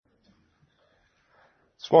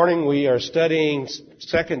This morning we are studying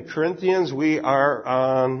 2 Corinthians. We are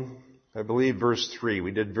on, I believe, verse 3.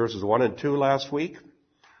 We did verses 1 and 2 last week.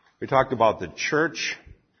 We talked about the church,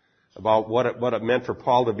 about what it meant for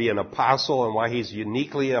Paul to be an apostle and why he's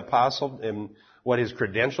uniquely an apostle and what his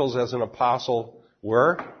credentials as an apostle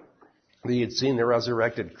were. That he had seen the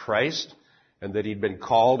resurrected Christ and that he'd been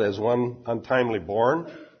called as one untimely born.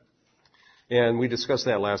 And we discussed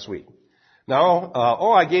that last week. Now,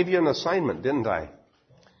 I gave you an assignment, didn't I?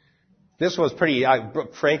 This was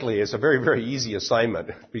frankly, it's a very, very easy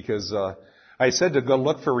assignment because I said to go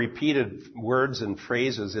look for repeated words and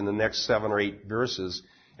phrases in the next 7 or 8 verses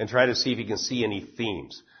and try to see if you can see any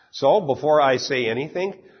themes. So, before I say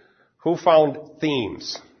anything, who found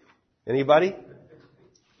themes? Anybody?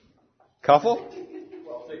 Couple?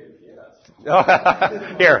 Well, take a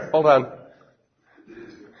guess. Here, hold on.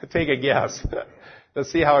 Take a guess.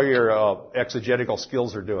 Let's see how your exegetical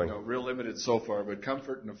skills are doing. No, real limited so far, but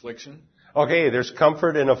comfort and affliction. Okay, there's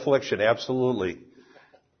comfort and affliction, absolutely.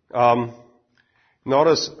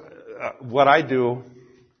 Notice what I do,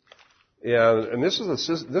 and this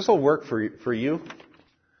will work for you.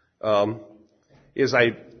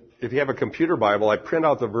 If you have a computer Bible, I print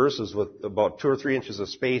out the verses with about 2 or 3 inches of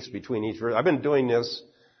space between each verse. I've been doing this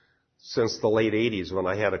since the late 80s when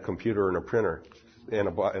I had a computer and a printer and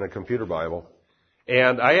a computer Bible.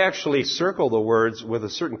 And I actually circle the words with a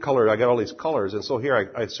certain color. I got all these colors. And so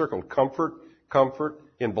here I circled comfort, comfort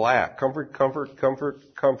in black. Comfort, comfort, comfort,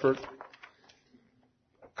 comfort.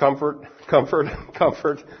 Comfort, comfort,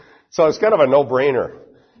 comfort. So it's kind of a no-brainer.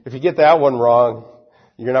 If you get that one wrong,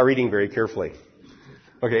 you're not reading very carefully.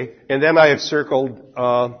 Okay. And then I have circled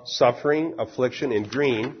suffering, affliction in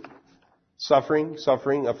green. Suffering,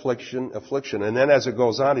 suffering, affliction, affliction. And then as it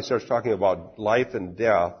goes on, he starts talking about life and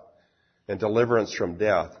death. And deliverance from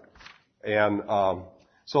death. And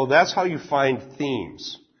so that's how you find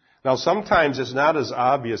themes. Now sometimes it's not as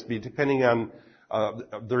obvious depending on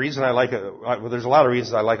the reason I like there's a lot of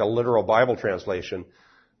reasons I like a literal Bible translation.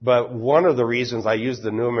 But one of the reasons I use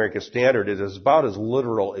the New American Standard is it's about as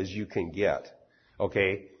literal as you can get.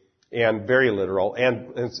 Okay? And very literal.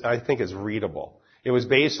 And I think it's readable. It was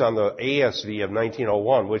based on the ASV of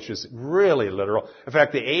 1901, which is really literal. In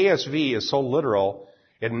fact, the ASV is so literal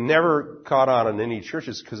it never caught on in any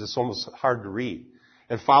churches because it's almost hard to read.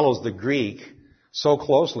 It follows the Greek so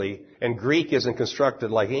closely, and Greek isn't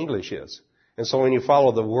constructed like English is. And so when you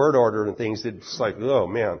follow the word order and things, it's like, oh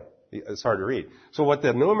man, it's hard to read. So what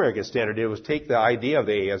the New American Standard did was take the idea of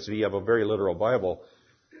the ASV of a very literal Bible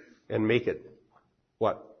and make it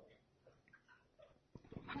what?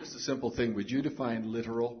 Just a simple thing. Would you define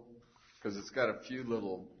literal? Because it's got a few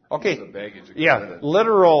little pieces of baggage. Yeah,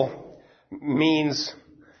 literal means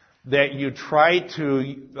that you try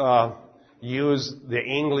to use the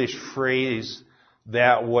English phrase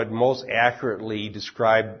that would most accurately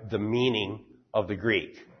describe the meaning of the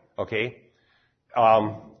Greek. Okay?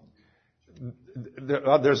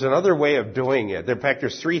 There's another way of doing it. In fact,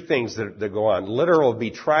 there's 3 things that go on. Literal would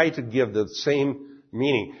be try to give the same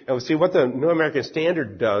meaning. And see, what the New American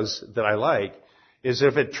Standard does that I like is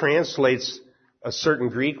if it translates a certain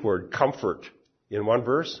Greek word, comfort, in one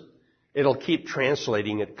verse, it'll keep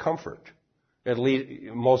translating it comfort, at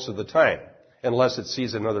least most of the time, unless it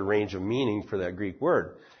sees another range of meaning for that Greek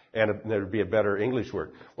word, and there would be a better English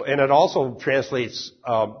word. And it also translates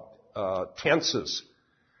tenses,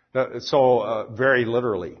 so very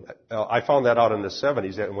literally. I found that out in the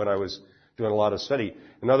 70s when I was doing a lot of study.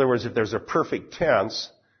 In other words, if there's a perfect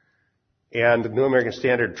tense, and the New American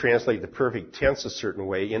Standard translates the perfect tense a certain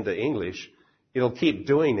way into English, it'll keep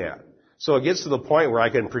doing that. So it gets to the point where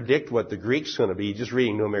I can predict what the Greek's going to be just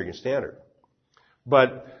reading New American Standard.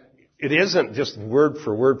 But it isn't just word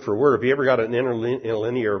for word for word. If you ever got an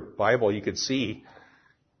interlinear Bible, you could see,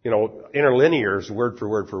 interlinear is word for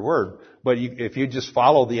word for word. But if you just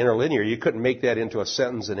follow the interlinear, you couldn't make that into a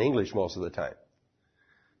sentence in English most of the time.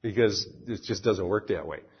 Because it just doesn't work that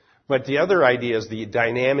way. But the other idea is the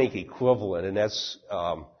dynamic equivalent, and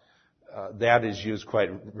that is used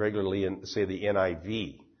quite regularly in, say, the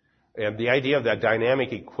NIV. And the idea of that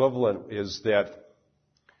dynamic equivalent is that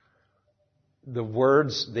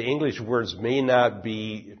the English words may not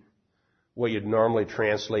be what you'd normally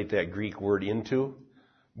translate that Greek word into,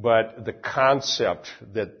 but the concept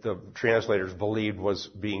that the translators believed was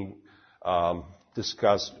being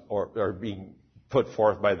discussed or being put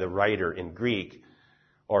forth by the writer in Greek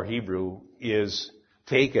or Hebrew is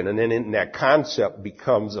taken, and then in that concept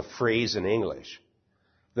becomes a phrase in English.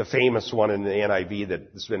 The famous one in the NIV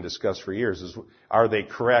that's been discussed for years is, are they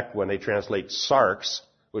correct when they translate sarx,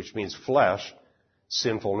 which means flesh,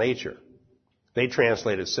 sinful nature? They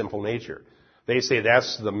translate it sinful nature. They say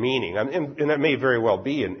that's the meaning. And it may very well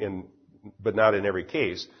be, but not in every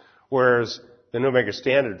case. Whereas the New American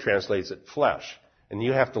Standard translates it flesh. And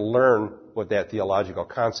you have to learn what that theological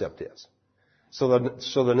concept is. So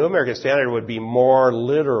the New American Standard would be more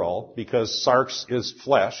literal because sarx is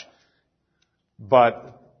flesh,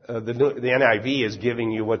 but the NIV is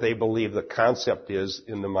giving you what they believe the concept is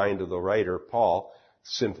in the mind of the writer, Paul,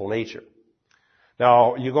 sinful nature.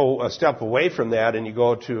 Now, you go a step away from that and you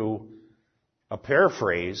go to a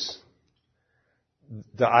paraphrase.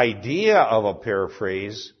 The idea of a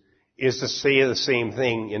paraphrase is to say the same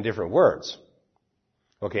thing in different words.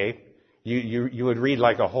 Okay? You would read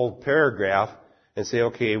like a whole paragraph and say,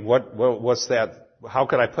 okay, what's that? How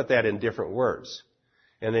can I put that in different words?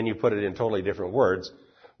 And then you put it in totally different words.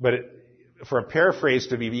 But for a paraphrase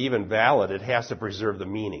to be even valid, it has to preserve the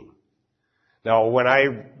meaning. Now, when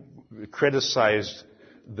I criticized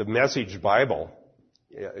the Message Bible,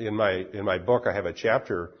 in my book, I have a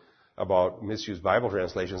chapter about misused Bible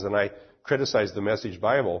translations, and I criticized the Message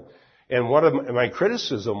Bible. And one of my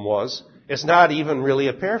criticism was, it's not even really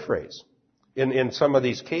a paraphrase in some of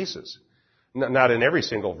these cases. Not in every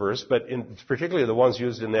single verse, but particularly the ones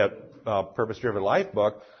used in that Purpose-Driven Life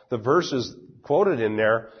book, the verses quoted in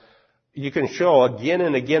there, you can show again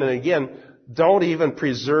and again and again, don't even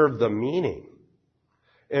preserve the meaning.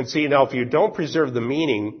 And see, now if you don't preserve the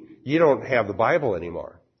meaning, you don't have the Bible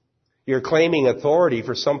anymore. You're claiming authority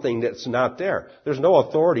for something that's not there. There's no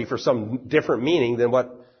authority for some different meaning than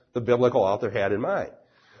what the biblical author had in mind.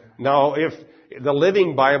 Now, if the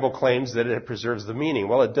Living Bible claims that it preserves the meaning,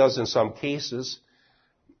 well, it does in some cases.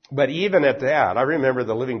 But even at that, I remember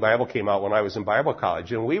the Living Bible came out when I was in Bible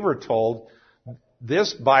college, and we were told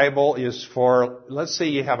this Bible is for, let's say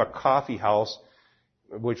you have a coffee house,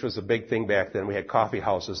 which was a big thing back then. We had coffee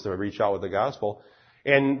houses to reach out with the gospel.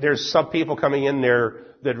 And there's some people coming in there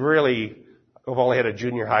that really have only had a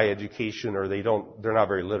junior high education, or they're not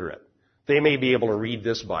very literate. They may be able to read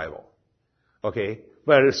this Bible. Okay?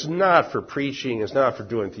 But it's not for preaching, it's not for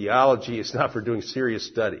doing theology, it's not for doing serious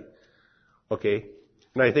study. Okay?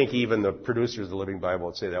 And I think even the producers of the Living Bible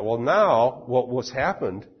would say that. Well, now, what's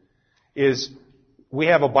happened is we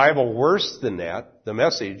have a Bible worse than that, the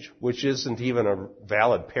Message, which isn't even a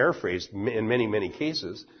valid paraphrase in many, many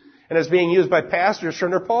cases, and it's being used by pastors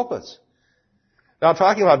from their pulpits. Now,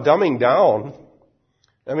 talking about dumbing down,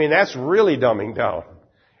 I mean, that's really dumbing down.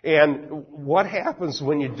 And what happens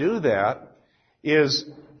when you do that is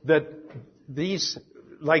that these,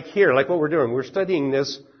 like here, like what we're doing, we're studying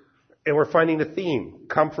this and we're finding the theme.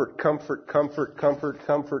 Comfort, comfort, comfort, comfort,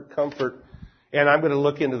 comfort, comfort. And I'm going to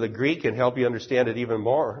look into the Greek and help you understand it even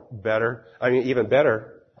better,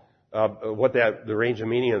 what the range of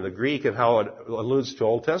meaning of the Greek and how it alludes to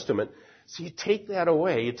Old Testament. So you take that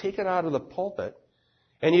away, you take it out of the pulpit,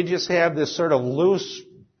 and you just have this sort of loose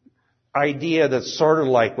idea that's sort of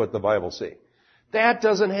like what the Bible says. That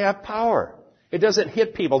doesn't have power. It doesn't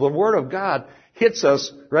hit people. The Word of God hits us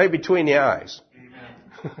right between the eyes.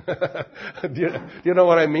 do you know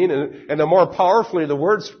what I mean? And the more powerfully the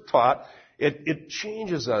Word's taught, it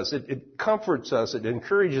changes us. It comforts us. It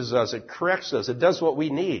encourages us. It corrects us. It does what we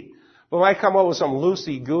need. But when I come up with some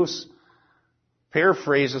loosey-goose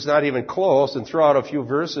paraphrase that's not even close and throw out a few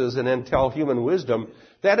verses and then tell human wisdom,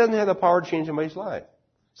 that doesn't have the power to change anybody's life.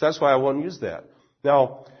 So that's why I won't use that.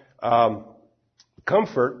 Now,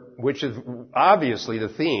 comfort, which is obviously the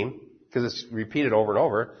theme, because it's repeated over and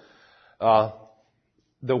over,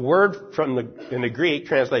 the word in the Greek,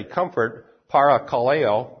 translate comfort,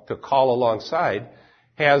 parakaleo, to call alongside,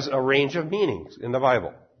 has a range of meanings in the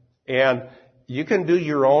Bible. And you can do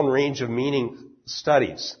your own range of meaning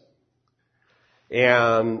studies.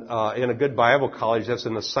 And in a good Bible college, that's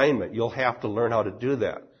an assignment. You'll have to learn how to do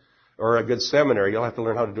that. Or a good seminary, you'll have to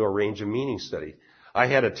learn how to do a range of meaning study. I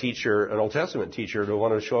had a teacher, an Old Testament teacher, who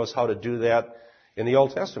wanted to show us how to do that in the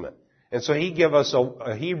Old Testament. And so he gave us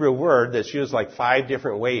a Hebrew word that's used like 5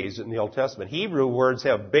 different ways in the Old Testament. Hebrew words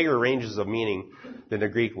have bigger ranges of meaning than the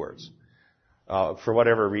Greek words, for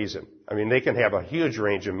whatever reason. I mean, they can have a huge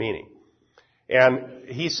range of meaning. And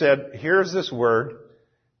he said, here's this word,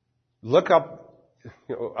 look up,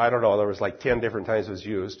 I don't know, there was like 10 different times it was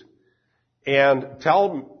used, and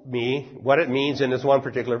tell me what it means in this one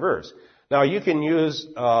particular verse. Now, you can use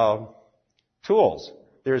tools.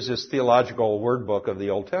 There's this theological word book of the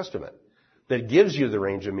Old Testament that gives you the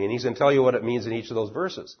range of meanings and tell you what it means in each of those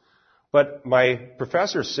verses. But my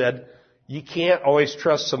professor said, you can't always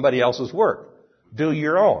trust somebody else's work. Do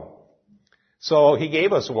your own. So he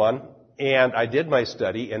gave us one, and I did my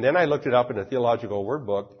study, and then I looked it up in a theological word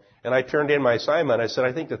book, and I turned in my assignment. I said,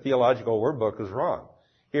 I think the theological word book is wrong.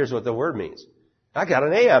 Here's what the word means. I got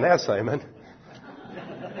an A on that assignment.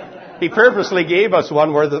 He purposely gave us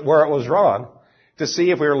one where it was wrong to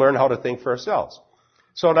see if we were learning how to think for ourselves.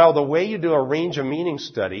 So now the way you do a range of meaning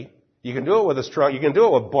study, you can do it you can do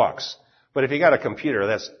it with books. But if you got a computer,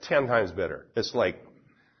 that's 10 times better. It's like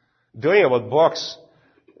doing it with books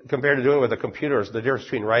compared to doing it with a computer is the difference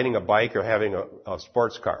between riding a bike or having a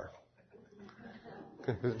sports car.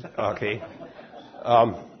 Okay.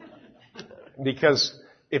 Because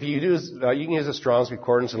if you use, you can use the Strong's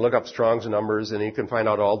Concordance and look up Strong's numbers, and you can find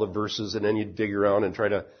out all the verses, and then you dig around and try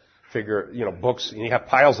to figure, books, and you have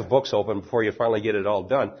piles of books open before you finally get it all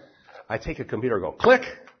done. I take a computer and go, click,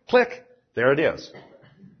 click, there it is.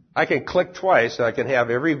 I can click twice, and I can have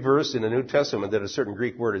every verse in the New Testament that a certain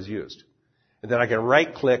Greek word is used. And then I can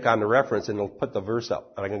right-click on the reference, and it'll put the verse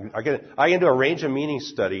up. And I can do a range of meaning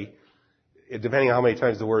study, depending on how many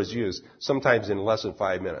times the word is used, sometimes in less than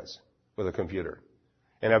 5 minutes with a computer.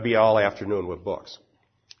 And it'll be all afternoon with books.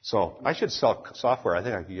 So I should sell software. I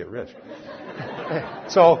think I could get rich.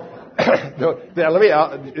 So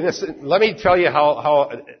let me tell you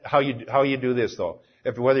how you do this though.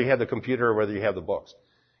 Whether you have the computer or whether you have the books,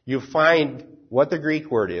 you find what the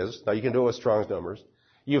Greek word is. Now you can do it with Strong's numbers.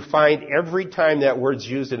 You find every time that word's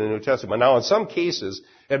used in the New Testament. Now in some cases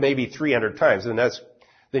it may be 300 times, and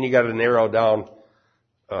then you got to narrow down.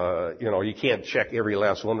 You can't check every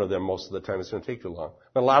last one of them most of the time. It's going to take too long.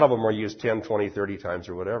 But a lot of them are used 10, 20, 30 times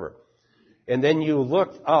or whatever. And then you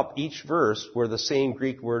look up each verse where the same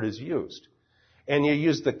Greek word is used. And you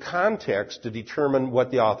use the context to determine what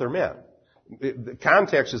the author meant. The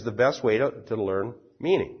context is the best way to learn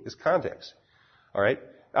meaning, is context. All right?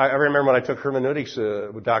 I remember when I took hermeneutics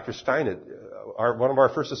with Dr. Stein, one of our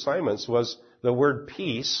first assignments was the word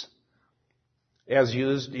peace as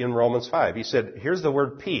used in Romans 5. He said, here's the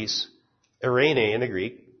word peace, eirene in the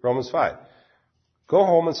Greek, Romans 5. Go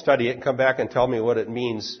home and study it and come back and tell me what it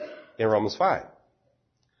means in Romans 5.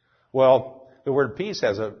 Well, the word peace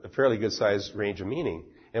has a fairly good sized range of meaning.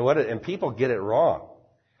 And people get it wrong.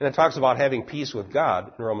 And it talks about having peace with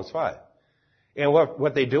God in Romans 5. And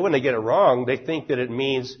what they do when they get it wrong, they think that it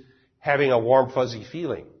means having a warm, fuzzy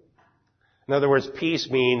feeling. In other words, peace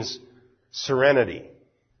means serenity.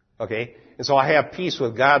 Okay? And so I have peace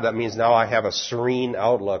with God. That means now I have a serene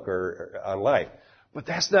outlook on life. But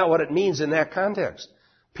that's not what it means in that context.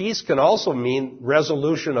 Peace can also mean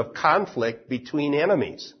resolution of conflict between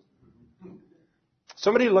enemies.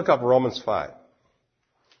 Somebody look up Romans 5.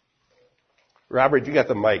 Robert, you got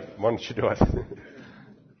the mic. Why don't you do it?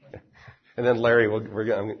 And then Larry,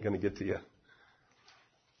 I'm going to get to you.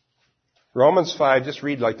 Romans 5, just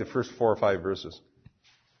read like the first 4 or 5 verses.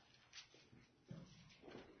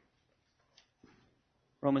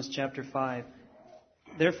 Romans chapter 5.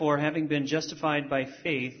 Therefore, having been justified by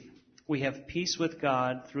faith, we have peace with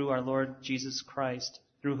God through our Lord Jesus Christ,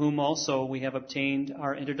 through whom also we have obtained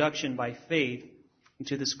our introduction by faith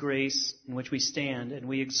into this grace in which we stand, and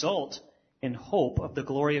we exult in hope of the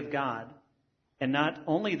glory of God. And not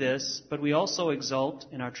only this, but we also exult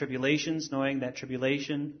in our tribulations, knowing that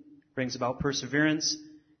tribulation brings about perseverance,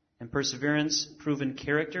 and perseverance, proven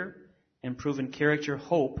character, and proven character,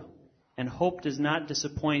 hope. And hope does not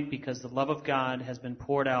disappoint, because the love of God has been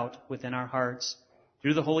poured out within our hearts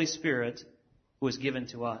through the Holy Spirit who is given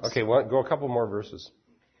to us. Okay, go a couple more verses.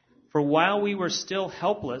 For while we were still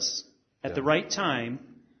helpless, at the right time,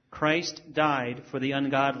 Christ died for the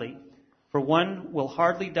ungodly. For one will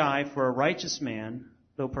hardly die for a righteous man,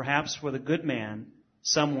 though perhaps for the good man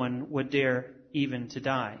someone would dare even to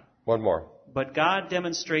die. One more. But God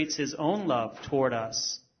demonstrates His own love toward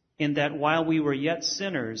us, in that while we were yet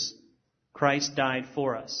sinners, Christ died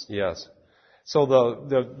for us. Yes. So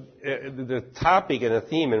the topic and the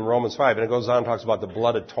theme in Romans 5, and it goes on and talks about the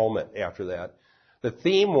blood atonement after that. The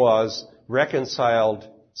theme was reconciled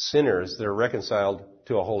sinners that are reconciled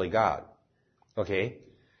to a holy God. Okay?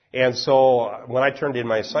 And so when I turned in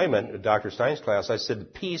my assignment at Dr. Stein's class, I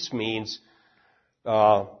said peace means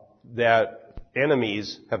that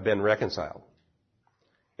enemies have been reconciled.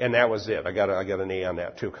 And that was it. I got an A on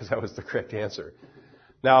that too, because that was the correct answer.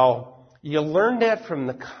 Now, you learn that from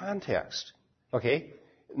the context, okay?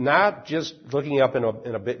 Not just looking up in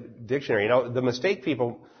a dictionary. You know, the mistake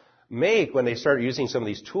people make when they start using some of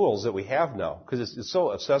these tools that we have now, because it's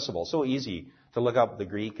so accessible, so easy to look up the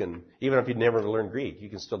Greek, and even if you've never learned Greek, you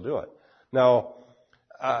can still do it. Now,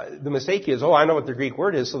 the mistake is, I know what the Greek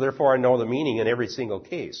word is, so therefore I know the meaning in every single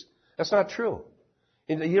case. That's not true.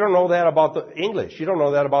 You don't know that about the English. You don't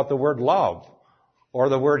know that about the word love, or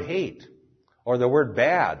the word hate, or the word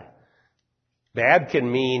bad. Bad can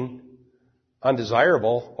mean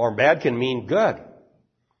undesirable, or bad can mean good.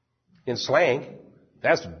 In slang,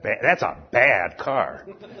 that's a bad car.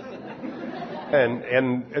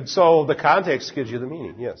 And so the context gives you the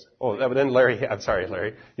meaning, yes. Oh, but then Larry, I'm sorry,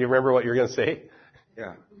 Larry. You remember what you were going to say?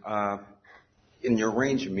 Yeah. In your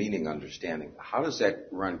range of meaning understanding, how does that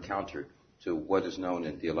run counter to what is known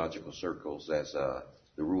in theological circles as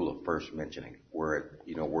the rule of first mentioning, where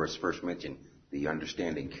it's first mentioned, the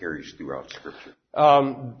understanding carries throughout Scripture?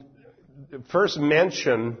 First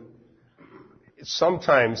mention,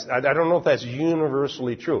 sometimes, I don't know if that's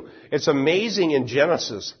universally true. It's amazing in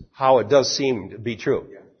Genesis how it does seem to be true.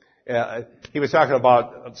 He was talking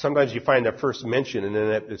about sometimes you find that first mention and then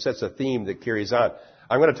it sets a theme that carries on.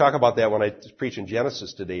 I'm going to talk about that when I preach in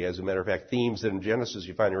Genesis today, as a matter of fact, themes that in Genesis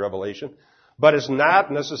you find in Revelation. But it's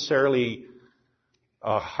not necessarily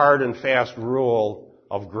a hard and fast rule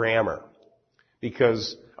of grammar,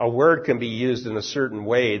 because a word can be used in a certain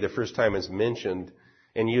way the first time it's mentioned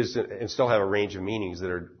and used and still have a range of meanings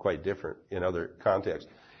that are quite different in other contexts.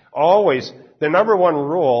 Always, the number one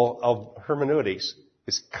rule of hermeneutics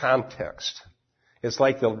is context. It's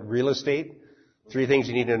like the real estate. 3 things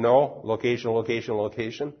you need to know: location, location,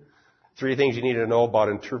 location. 3 things you need to know about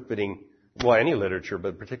interpreting, well, any literature,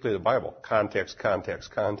 but particularly the Bible. Context,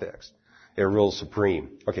 context, context. It rules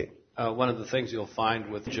supreme. Okay. One of the things you'll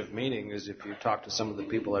find with range of meaning is if you talk to some of the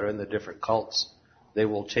people that are in the different cults, they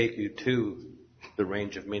will take you to the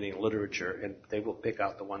range of meaning literature, and they will pick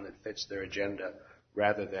out the one that fits their agenda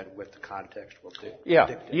rather than what the context will do.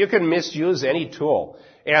 Yeah, you can misuse any tool.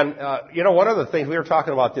 And, one of the things, we were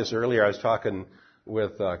talking about this earlier, I was talking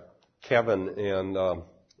with Kevin and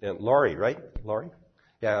Laurie, right? Laurie?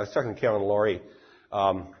 Yeah, I was talking to Kevin and Laurie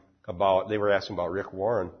they were asking about Rick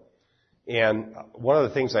Warren. And one of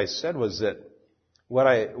the things I said was that what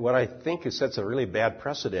I think sets a really bad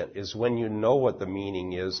precedent is when you know what the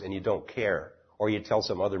meaning is and you don't care, or you tell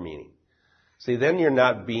some other meaning. See, then you're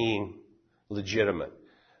not being legitimate.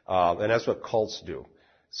 And that's what cults do.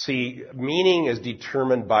 See, meaning is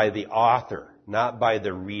determined by the author, not by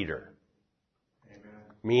the reader. Amen.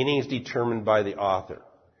 Meaning is determined by the author.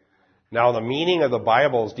 Now, the meaning of the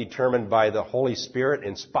Bible is determined by the Holy Spirit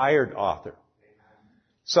inspired author.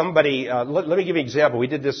 Somebody, let me give you an example. We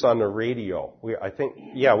did this on the radio. We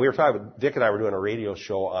were talking, Dick and I were doing a radio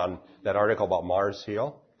show on that article about Mars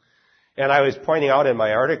Hill. And I was pointing out in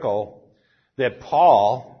my article that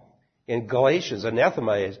Paul in Galatians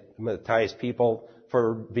anathematized people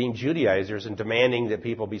for being Judaizers and demanding that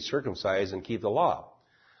people be circumcised and keep the law.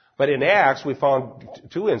 But in Acts, we found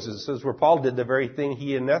 2 instances where Paul did the very thing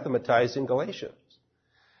he anathematized in Galatians.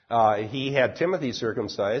 He had Timothy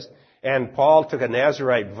circumcised, and Paul took a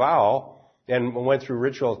Nazirite vow and went through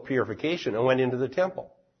ritual purification and went into the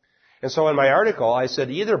temple. And so in my article, I said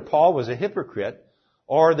either Paul was a hypocrite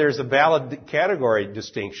or there's a valid category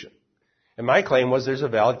distinction. And my claim was there's a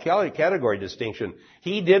valid category distinction.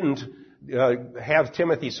 He didn't have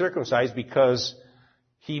Timothy circumcised because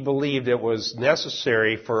he believed it was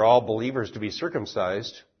necessary for all believers to be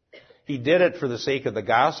circumcised. He did it for the sake of the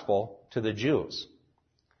gospel to the Jews.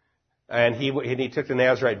 And he took the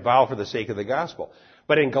Nazirite vow for the sake of the gospel.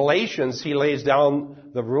 But in Galatians, he lays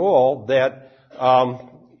down the rule that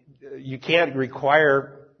you can't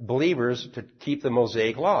require believers to keep the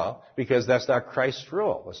Mosaic law because that's not Christ's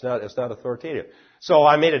rule. It's not authoritative. So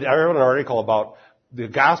I wrote an article about the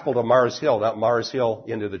gospel to Mars Hill, not Mars Hill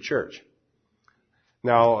into the church.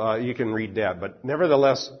 Now, you can read that. But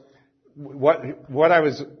nevertheless, what I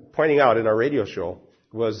was pointing out in our radio show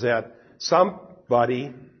was that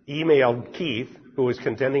somebody emailed Keith, who was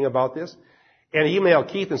contending about this, and he emailed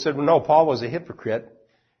Keith and said, well, no, Paul was a hypocrite,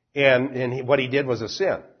 and what he did was a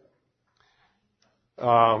sin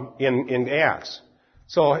in Acts.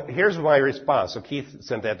 So here's my response. So Keith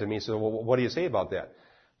sent that to me. So well, what do you say about that?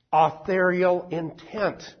 Authorial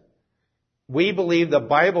intent. We believe the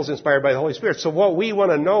Bible's inspired by the Holy Spirit. So what we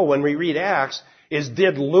want to know when we read Acts is,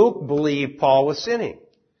 did Luke believe Paul was sinning?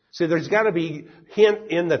 See, there's got to be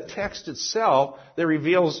hint in the text itself that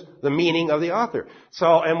reveals the meaning of the author.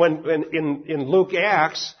 So, and when in Luke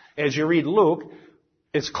Acts, as you read Luke,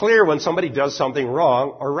 it's clear when somebody does something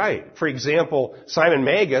wrong or right. For example, Simon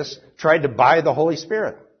Magus tried to buy the Holy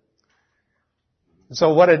Spirit.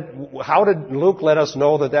 So how did Luke let us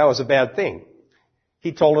know that was a bad thing?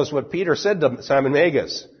 He told us what Peter said to Simon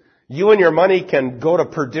Magus. You and your money can go to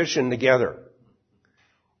perdition together.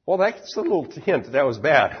 Well, that's a little hint that was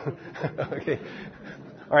bad. Okay.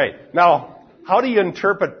 All right. Now, how do you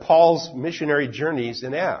interpret Paul's missionary journeys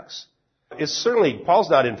in Acts? It's certainly, Paul's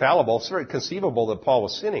not infallible. It's very conceivable that Paul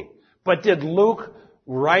was sinning. But did Luke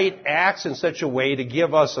write Acts in such a way to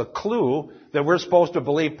give us a clue that we're supposed to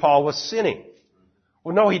believe Paul was sinning?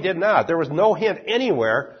 Well, no, he did not. There was no hint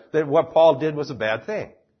anywhere that what Paul did was a bad thing.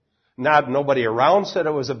 Nobody around said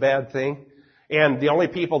it was a bad thing. And the only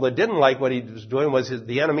people that didn't like what he was doing was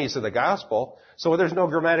the enemies of the gospel. So there's no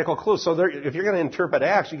grammatical clue. So if you're going to interpret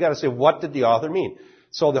Acts, you got to say, what did the author mean?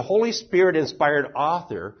 So the Holy Spirit inspired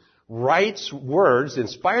author writes words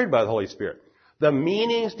inspired by the Holy Spirit. The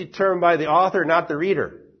meaning is determined by the author, not the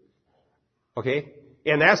reader. Okay?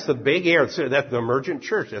 And that's the big error. That's the emergent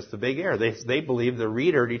church. That's the big error. They believe the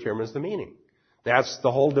reader determines the meaning. That's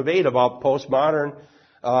the whole debate about postmodern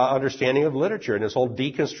understanding of literature and this whole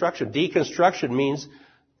deconstruction. Deconstruction means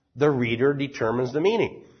the reader determines the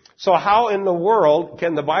meaning. So how in the world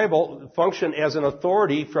can the Bible function as an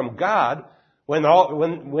authority from God when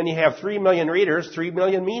you have 3 million readers, 3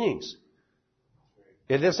 million meanings?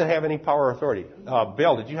 It doesn't have any power or authority.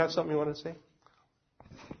 Bill, did you have something you wanted to say?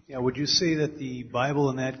 Yeah, would you say that the Bible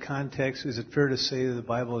in that context, is it fair to say that the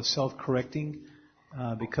Bible is self-correcting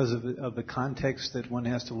because of the context that one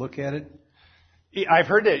has to look at it? I've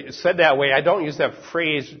heard it said that way. I don't use that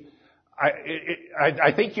phrase.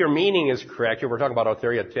 I think your meaning is correct. We're talking about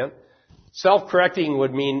authoritative. Self-correcting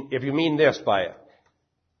would mean, if you mean this by it,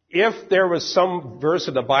 if there was some verse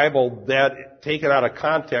in the Bible that, taken out of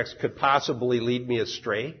context, could possibly lead me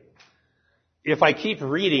astray, if I keep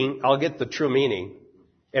reading, I'll get the true meaning,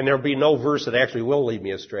 and there'll be no verse that actually will lead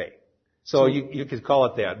me astray. So you could call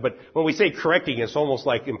it that. But when we say correcting, it's almost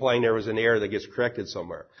like implying there was an error that gets corrected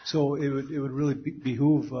somewhere. So it would really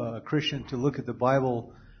behoove a Christian to look at the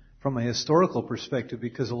Bible from a historical perspective,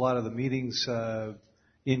 because a lot of the meanings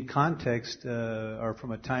in context are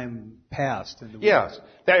from a time past. Yes,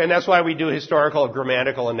 and that's why we do historical and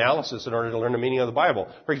grammatical analysis in order to learn the meaning of the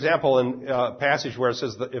Bible. For example, in a passage where it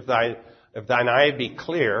says, that if thine eye be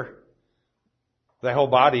clear, thy whole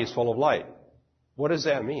body is full of light. What does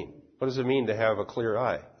that mean? What does it mean to have a clear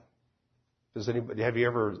eye? Does anybody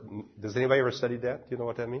ever studied that? Do you know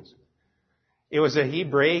what that means? It was a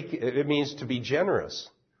Hebraic, it means to be generous.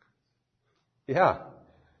 Yeah.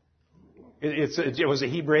 It was a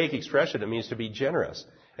Hebraic expression. It means to be generous.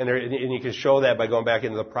 And you can show that by going back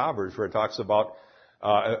into the Proverbs where it talks about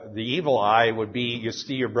the evil eye would be you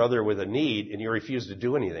see your brother with a need and you refuse to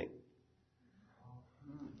do anything.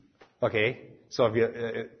 Okay? So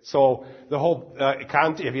the whole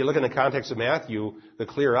if you look in the context of Matthew, the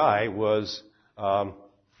clear eye was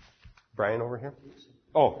Brian over here.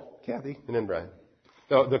 Oh, Kathy, and then Brian.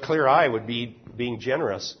 The clear eye would be being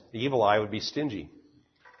generous. The evil eye would be stingy.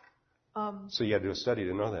 So you had to do a study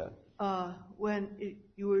to know that. When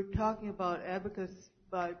you were talking about Abacus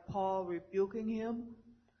by Paul rebuking him,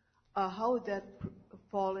 how would that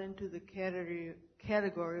fall into the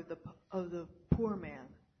category of the poor man?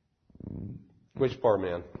 Which poor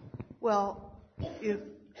man? Well, if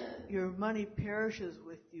your money perishes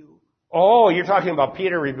with you. Oh, you're talking about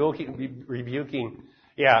Peter rebuking.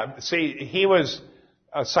 Yeah, see, he was,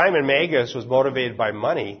 Simon Magus was motivated by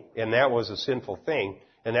money, and that was a sinful thing,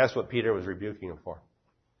 and that's what Peter was rebuking him for.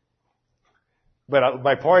 But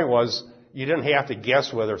my point was, you didn't have to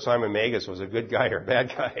guess whether Simon Magus was a good guy or a bad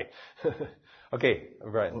guy. Okay,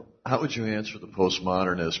 Brian. How would you answer the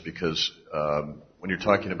postmodernist? Because when you're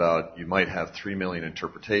talking about you might have 3 million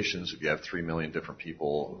interpretations if you have 3 million different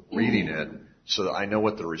people reading it, so I know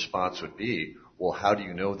what the response would be. Well, how do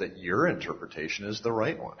you know that your interpretation is the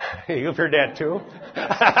right one? You've heard that too?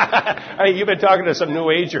 I mean, you've been talking to some New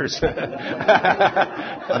Agers. On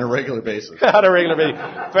a regular basis. On a regular basis.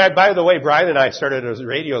 By the way, Brian and I started a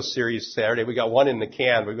radio series Saturday. We got one in the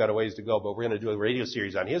can. We've got a ways to go, but we're going to do a radio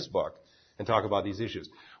series on his book and talk about these issues.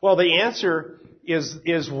 Well, the answer is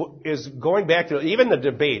going back to even the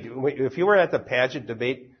debate. If you were at the Paget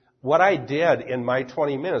debate, what I did in my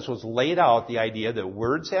 20 minutes was laid out the idea that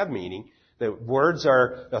words have meaning, that words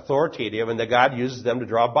are authoritative, and that God uses them to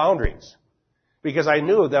draw boundaries. Because I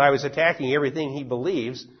knew that I was attacking everything he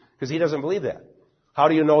believes, because he doesn't believe that. How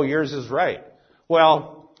do you know yours is right?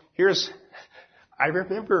 Well, I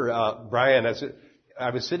remember, Brian, I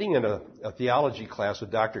was sitting in a theology class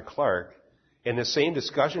with Dr. Clark, and the same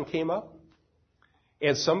discussion came up.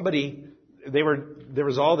 And there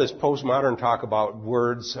was all this postmodern talk about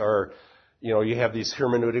words are, you have these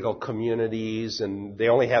hermeneutical communities, and they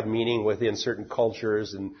only have meaning within certain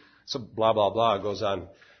cultures, and so blah, blah, blah goes on.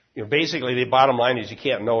 Basically, the bottom line is you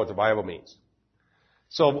can't know what the Bible means.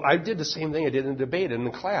 So I did the same thing I did in the debate and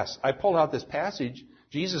in the class. I pulled out this passage.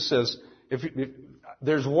 Jesus says, if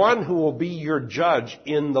there's one who will be your judge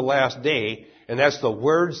in the last day, and that's the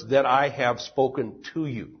words that I have spoken to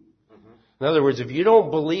you. Mm-hmm. In other words, if you don't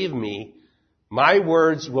believe me, my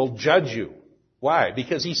words will judge you. Why?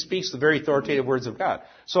 Because he speaks the very authoritative words of God.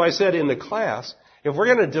 So I said in the class, if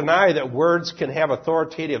we're going to deny that words can have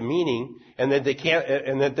authoritative meaning and that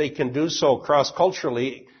they can do so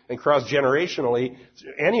cross-culturally and cross-generationally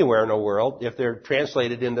anywhere in the world, if they're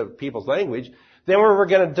translated into people's language, then we're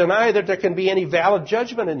going to deny that there can be any valid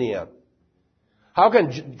judgment in the end. How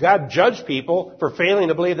can God judge people for failing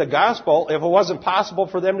to believe the gospel if it wasn't possible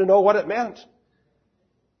for them to know what it meant?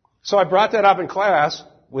 So I brought that up in class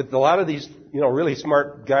with a lot of these, really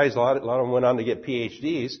smart guys. A lot of them went on to get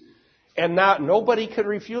PhDs, and nobody could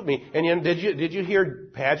refute me. And did you hear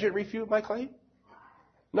Padgett refute my claim?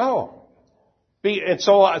 No. And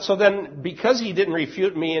so then, because he didn't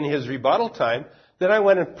refute me in his rebuttal time, then I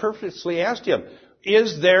went and purposely asked him,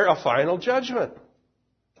 is there a final judgment?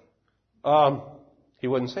 He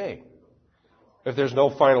wouldn't say. If there's no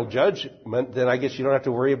final judgment, then I guess you don't have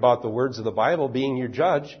to worry about the words of the Bible being your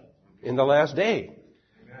judge in the last day.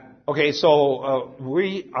 Okay, so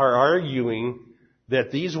we are arguing that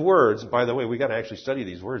these words, by the way, we got to actually study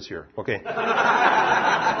these words here. Okay.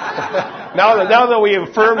 Now that we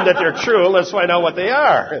affirm that they're true, let's find out what they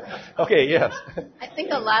are. Okay, yes. I think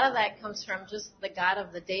a lot of that comes from just the God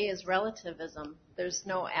of the day is relativism. There's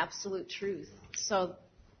no absolute truth. So,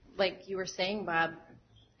 like you were saying, Bob,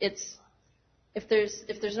 if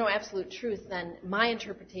there's no absolute truth, then my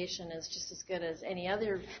interpretation is just as good as any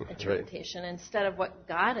other interpretation, right, instead of what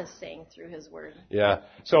God is saying through His Word. Yeah.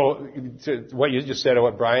 So, to what you just said and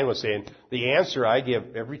what Brian was saying, the answer I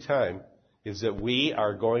give every time is that we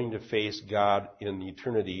are going to face God in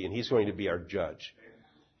eternity, and He's going to be our judge.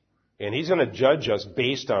 And He's going to judge us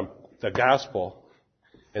based on the gospel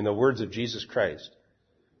and the words of Jesus Christ.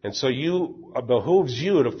 And so it behooves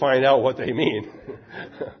you to find out what they mean.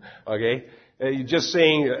 Okay? Just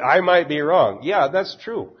saying, I might be wrong. Yeah, that's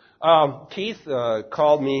true. Keith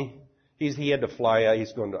called me. He had to fly.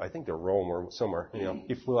 He's going to, I think, to Rome or somewhere.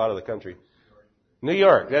 He flew out of the country. New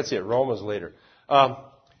York. That's it. Rome was later.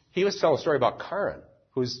 He was telling a story about Karen,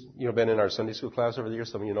 who's been in our Sunday school class over the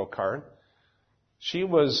years. Some of you know Karen. She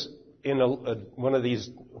was in one of these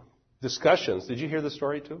discussions. Did you hear the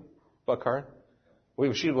story too about Karen?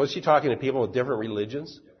 Was she talking to people with different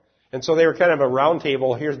religions? And so they were kind of a round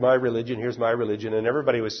table. Here's my religion, and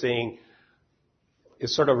everybody was saying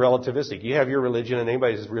it's sort of relativistic. You have your religion, and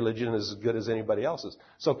anybody's religion is as good as anybody else's.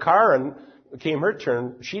 So Karen, came her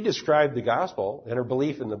turn, she described the gospel and her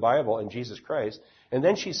belief in the Bible and Jesus Christ, and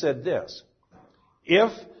then she said this: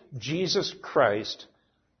 if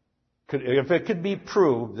it could be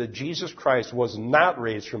proved that Jesus Christ was not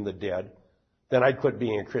raised from the dead, then I'd quit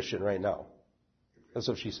being a Christian right now. That's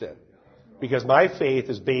what she said. Because my faith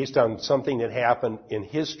is based on something that happened in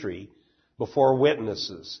history before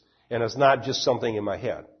witnesses. And it's not just something in my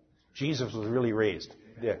head. Jesus was really raised.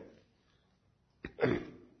 Yeah.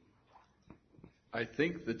 I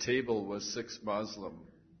think the table was 6 Muslim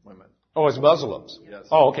women. Oh, it's Muslims? Yes.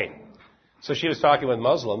 Oh, okay. So she was talking with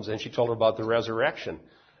Muslims, and she told her about the resurrection.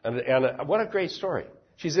 And what a great story.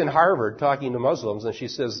 She's in Harvard talking to Muslims, and she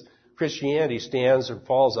says Christianity stands or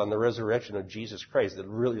falls on the resurrection of Jesus Christ that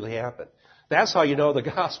really happened. That's how you know the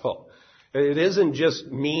gospel. It isn't just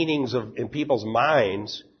meanings in people's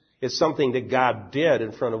minds. It's something that God did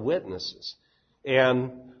in front of witnesses.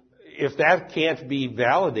 And if that can't be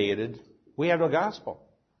validated, we have no gospel.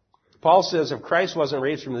 Paul says if Christ wasn't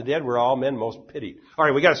raised from the dead, we're all men most pitied. All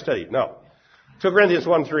right, we got to study it. No. 2 Corinthians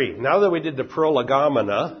 1:3. Now that we did the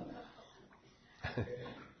prolegomena, do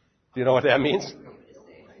you know what that means?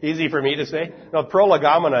 Easy for me to say? No,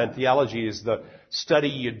 prolegomena in theology is the study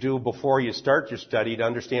you do before you start your study to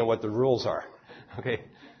understand what the rules are. Okay?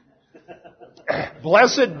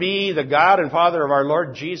 Blessed be the God and Father of our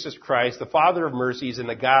Lord Jesus Christ, the Father of mercies and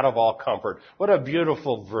the God of all comfort. What a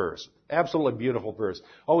beautiful verse. Absolutely beautiful verse.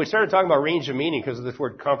 Oh, we started talking about range of meaning because of this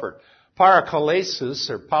word comfort. Parakalesis,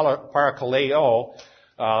 or parakaleo,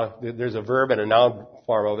 there's a verb and a noun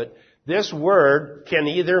form of it. This word can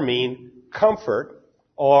either mean comfort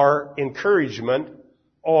or encouragement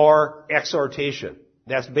or exhortation.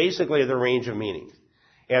 That's basically the range of meaning,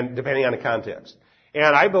 and depending on the context.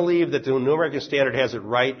 And I believe that the New American Standard has it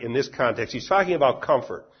right in this context. He's talking about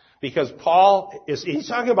comfort, because he's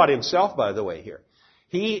talking about himself, by the way, here.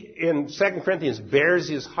 He, in 2 Corinthians, bears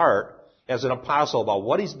his heart as an apostle about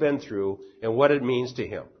what he's been through and what it means to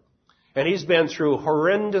him. And he's been through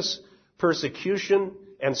horrendous persecution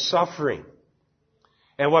and suffering.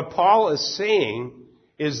 And what Paul is saying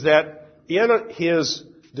is that in his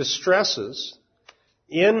distresses,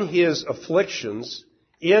 in his afflictions,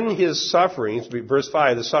 in his sufferings, verse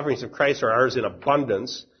 5, the sufferings of Christ are ours in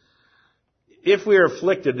abundance. If we are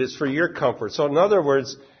afflicted, it's for your comfort. So in other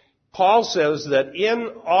words, Paul says that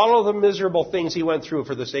in all of the miserable things he went through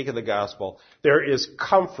for the sake of the gospel, there is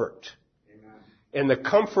comfort. Amen. And the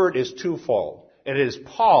comfort is twofold. And it is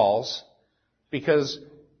Paul's, because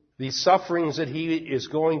The sufferings that he is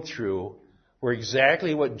going through were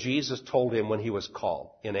exactly what Jesus told him when he was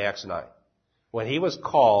called in Acts 9. When he was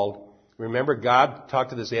called, remember God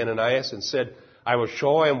talked to this Ananias and said, I will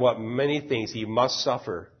show him what many things he must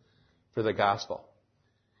suffer for the gospel.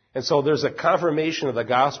 And so there's a confirmation of the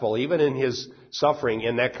gospel, even in his suffering,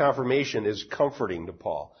 and that confirmation is comforting to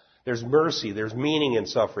Paul. There's mercy, there's meaning in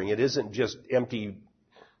suffering. It isn't just empty,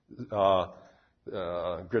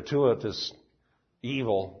 gratuitous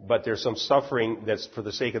evil, but there's some suffering that's for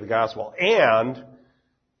the sake of the gospel. And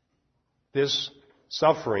this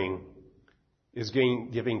suffering is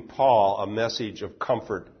giving Paul a message of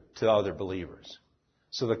comfort to other believers.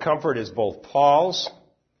 So the comfort is both Paul's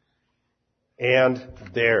and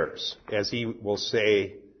theirs, as he will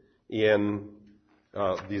say in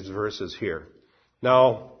these verses here.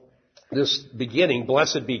 Now, this beginning,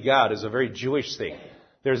 blessed be God, is a very Jewish thing.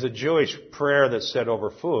 There's a Jewish prayer that's said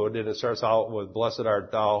over food, and it starts out with, blessed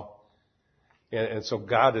art thou. And so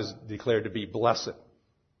God is declared to be blessed.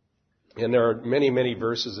 And there are many, many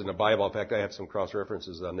verses in the Bible. In fact, I have some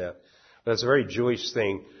cross-references on that. But it's a very Jewish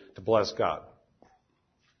thing to bless God.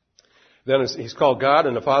 Then he's called God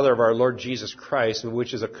and the Father of our Lord Jesus Christ,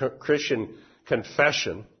 which is a Christian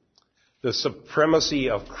confession. The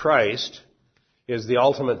supremacy of Christ is the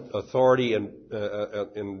ultimate authority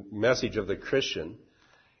and message of the Christian.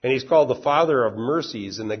 And he's called the Father of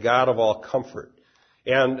mercies and the God of all comfort.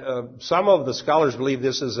 And some of the scholars believe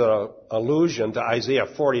this is an allusion to Isaiah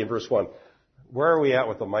 40 and verse 1. Where are we at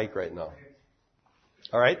with the mic right now?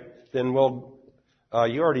 All right. Then you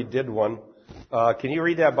already did one. Can you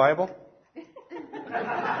read that Bible?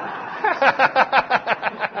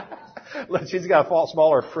 She's got a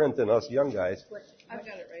smaller print than us young guys. I've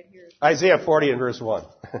got it right here. Isaiah 40 and verse 1.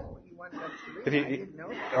 You want us to read? I didn't know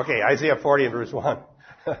that. Okay, Isaiah 40 and verse 1.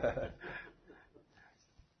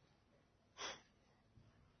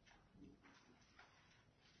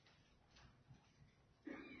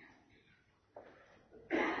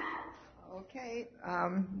 Okay.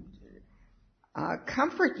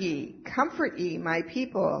 Comfort ye, my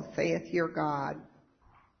people, saith your God.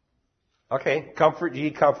 Okay, comfort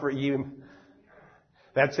ye.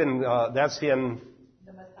 That's in The Messiah.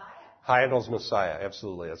 Handel's Messiah.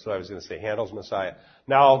 Absolutely, that's what I was going to say. Handel's Messiah.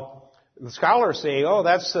 Now, the scholars say,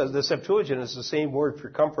 that's the Septuagint is the same word for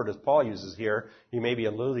comfort as Paul uses here. He may be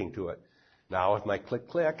alluding to it. Now, with my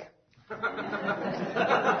click. I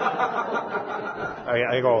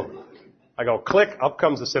go click. Up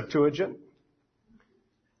comes the Septuagint.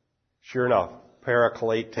 Sure enough,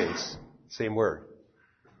 parakletes, same word.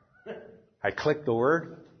 I click the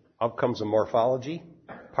word, up comes the morphology,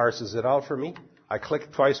 parses it out for me. I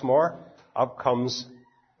click twice more, up comes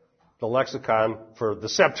the lexicon for the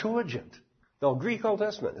Septuagint, the Greek Old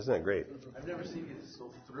Testament. Isn't that great? I've never seen you so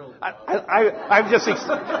thrilled. I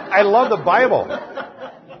love the Bible.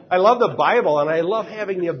 I love the Bible, and I love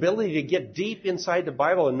having the ability to get deep inside the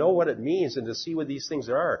Bible and know what it means and to see what these things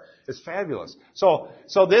are. It's fabulous. So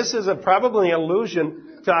this is probably an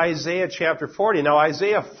allusion to Isaiah chapter 40. Now,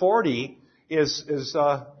 Isaiah 40 is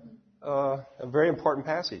a very important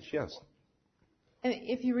passage, yes. And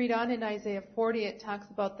if you read on in Isaiah 40, it talks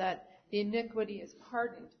about that the iniquity is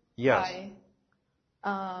pardoned. Yes.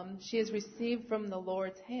 She has received from the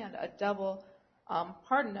Lord's hand a double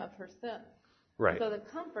pardon of her sins. Right. So the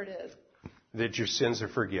comfort is that your sins are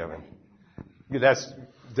forgiven. That's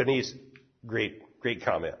Denise. Great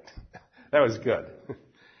comment. That was good.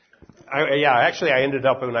 Actually, I ended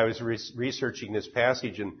up when I was researching this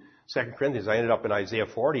passage in 2 Corinthians. I ended up in Isaiah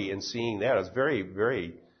 40 and seeing that. It's very,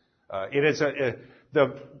 very. It is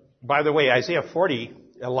By the way, Isaiah 40.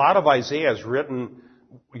 A lot of Isaiah is written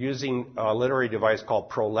using a literary device called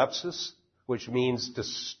prolepsis, which means to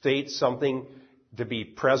state something to be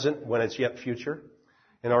present when it's yet future,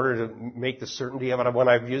 in order to make the certainty of it. When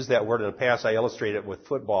I've used that word in the past, I illustrate it with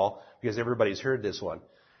football because everybody's heard this one.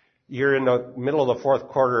 You're in the middle of the fourth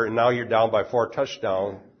quarter and now you're down by 4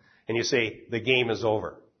 touchdowns and you say, the game is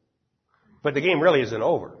over. But the game really isn't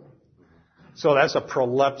over. So that's a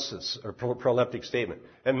prolepsis, or proleptic statement.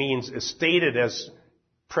 That means it's stated as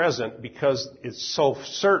present because it's so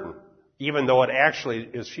certain, even though it actually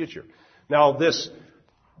is future. Now, this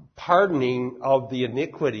pardoning of the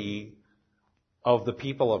iniquity of the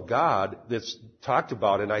people of God that's talked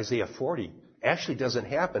about in Isaiah 40 actually doesn't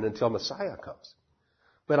happen until Messiah comes.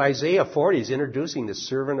 But Isaiah 40 is introducing the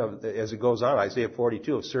servant of, as it goes on, Isaiah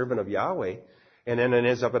 42, a servant of Yahweh, and then it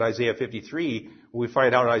ends up in Isaiah 53. We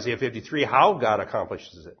find out in Isaiah 53 how God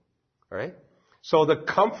accomplishes it. All right? So the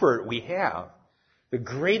comfort we have, the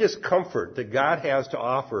greatest comfort that God has to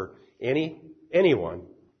offer anyone,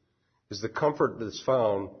 is the comfort that's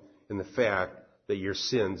found in the fact that your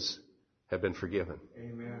sins have been forgiven.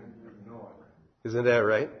 Amen. Isn't that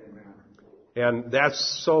right? Amen. And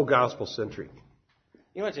that's so gospel-centric.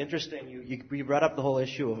 You know what's interesting? You brought up the whole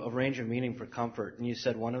issue of range of meaning for comfort, and you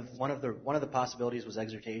said one of the possibilities was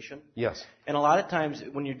exhortation. Yes. And a lot of times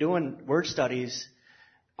when you're doing word studies,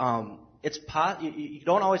 you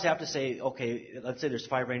don't always have to say, okay, let's say there's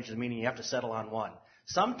 5 ranges of meaning, you have to settle on one.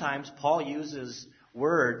 Sometimes Paul uses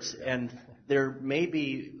words, and there may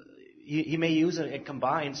be he may use it and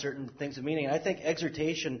combine certain things of meaning. And I think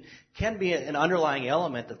exhortation can be an underlying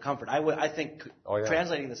element of comfort. I think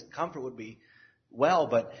translating this comfort would be well,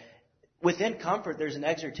 but within comfort, there's an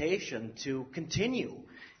exhortation to continue.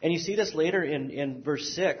 And you see this later in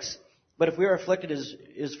verse 6. But if we are afflicted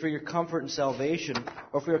is for your comfort and salvation,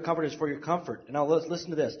 or for your comfort is for your comfort. And now let's listen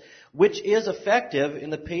to this. Which is effective in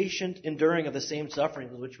the patient enduring of the same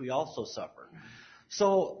sufferings which we also suffer.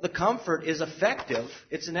 So the comfort is effective.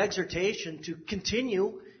 It's an exhortation to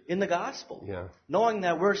continue in the gospel. Yeah. Knowing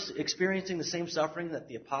that we're experiencing the same suffering that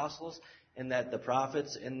the apostles and that the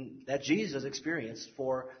prophets and that Jesus experienced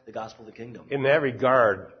for the gospel of the kingdom. In that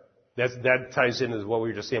regard, that ties into what we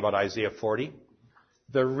were just saying about Isaiah 40.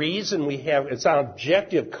 The reason we have, it's an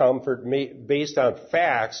objective comfort based on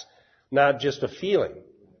facts, not just a feeling.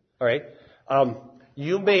 All right?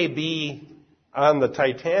 You may be on the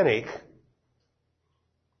Titanic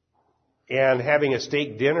and having a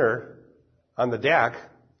steak dinner on the deck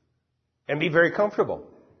and be very comfortable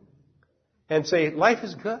and say, life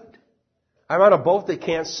is good. I'm on a boat that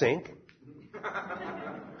can't sink.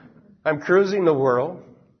 I'm cruising the world.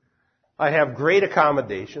 I have great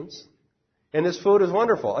accommodations. And this food is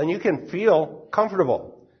wonderful. And you can feel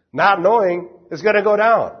comfortable, not knowing it's going to go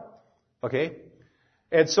down. Okay?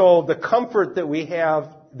 And so the comfort that we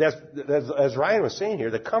have, as Ryan was saying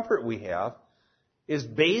here, the comfort we have is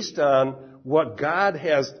based on what God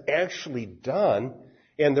has actually done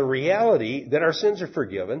and the reality that our sins are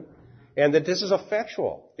forgiven and that this is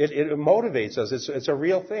effectual. It motivates us. It's a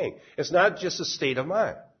real thing. It's not just a state of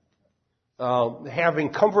mind.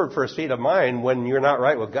 Having comfort for a state of mind when you're not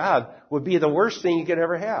right with God would be the worst thing you could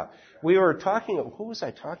ever have. We were talking, who was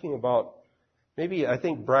I talking about? Maybe, I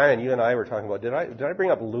think, Brian, you and I were talking about, did I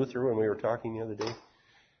bring up Luther when we were talking the other day?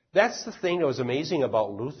 That's the thing that was amazing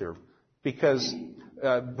about Luther, because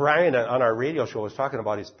Brian on our radio show was talking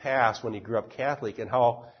about his past when he grew up Catholic and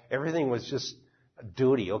how everything was just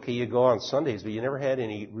duty. Okay, you go on Sundays, but you never had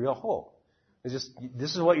any real hope. It's just,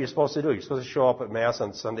 this is what you're supposed to do. You're supposed to show up at Mass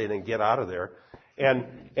on Sunday and then get out of there. And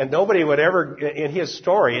nobody would ever, in his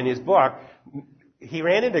story, in his book, he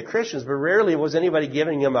ran into Christians, but rarely was anybody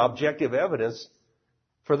giving him objective evidence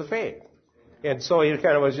for the faith. And so he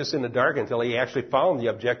kind of was just in the dark until he actually found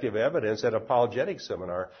the objective evidence at an apologetic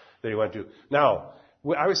seminar that he went to. Now,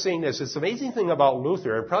 I was saying this, it's the amazing thing about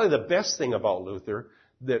Luther, and probably the best thing about Luther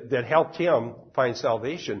that helped him find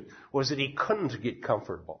salvation, was that he couldn't get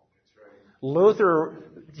comfortable.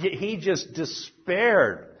 Luther, he just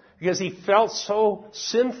despaired because he felt so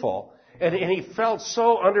sinful and he felt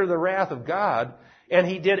so under the wrath of God, and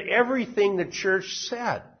he did everything the church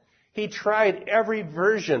said. He tried every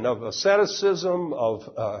version of asceticism,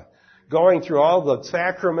 of going through all the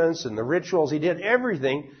sacraments and the rituals. He did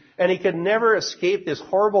everything, and he could never escape this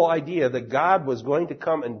horrible idea that God was going to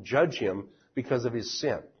come and judge him because of his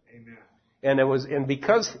sin. Amen. And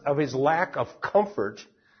because of his lack of comfort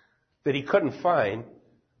that he couldn't find,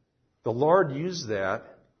 the Lord used that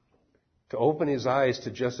to open his eyes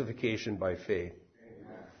to justification by faith.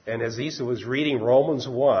 Amen. And as he was reading Romans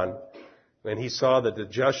 1, when he saw that the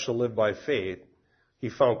just shall live by faith, he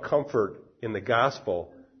found comfort in the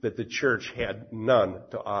gospel that the church had none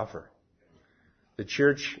to offer. The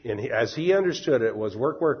church, as he understood it, was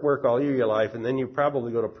work, work, work all your life, and then you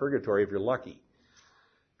probably go to purgatory if you're lucky.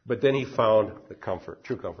 But then he found the comfort,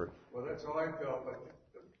 true comfort. Well, that's how I felt. But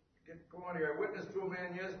come on here. I witnessed to a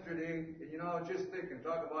man yesterday, and I was just thinking,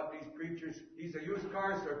 talk about these preachers. He's a used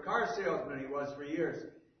car salesman, he was for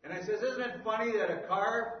years. And I says, isn't it funny that a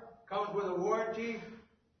car comes with a warranty?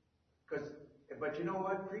 But you know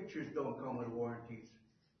what? Preachers don't come with warranties.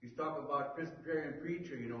 He's talking about Presbyterian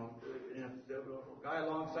preacher, and the guy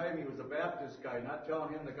alongside me was a Baptist guy, not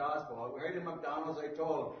telling him the gospel. I heard him at McDonald's, I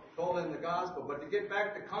told him the gospel. But to get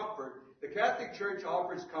back to comfort, the Catholic Church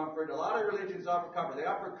offers comfort. A lot of religions offer comfort. They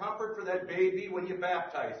offer comfort for that baby when you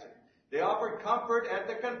baptize him. They offer comfort at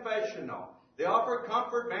the confessional. They offer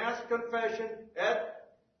comfort, Mass, confession,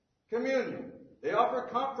 at communion. They offer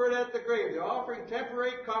comfort at the grave. They're offering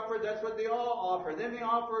temporary comfort. That's what they all offer. Then they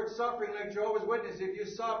offer suffering like Jehovah's Witnesses. If you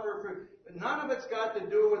suffer, none of it's got to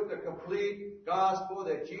do with the complete gospel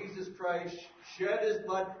that Jesus Christ shed His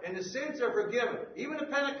blood and the sins are forgiven. Even the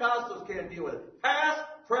Pentecostals can't deal with it. Past,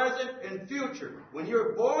 present, and future. When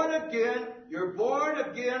you're born again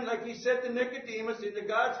like He said to Nicodemus into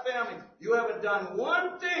God's family. You haven't done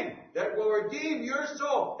one thing that will redeem your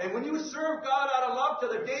soul. And when you serve God out of love to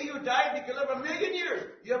the day you die, you can live 1,000,000 years.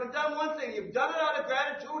 You haven't done one thing. You've done it out of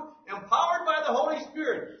gratitude, empowered by the Holy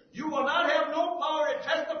Spirit. You will not have no power to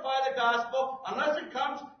testify the gospel unless it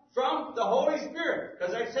comes from the Holy Spirit.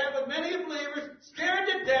 Because I sat with many believers scared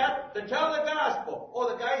to death to tell the gospel. Oh,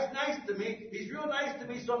 the guy's nice to me. He's real nice to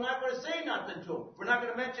me, so I'm not going to say nothing to him. We're not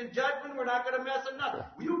going to mention judgment. We're not going to mess with nothing.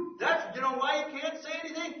 You know why you can't say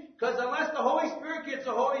anything? Because unless the Holy Spirit gets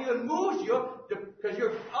a hold of you and moves you, because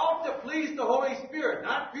you're out to please the Holy Spirit,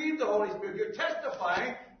 not grieve the Holy Spirit. You're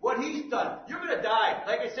testifying what He's done. You're going to die,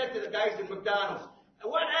 like I said to the guys in McDonald's.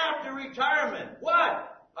 What after retirement? What?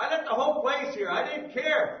 I left the whole place here. I didn't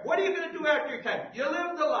care. What are you going to do after your time? You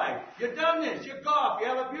lived the life. You've done this. You golf. You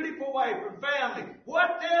have a beautiful wife and family.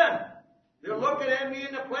 What then? They're looking at me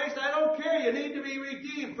in the place. I don't care. You need to be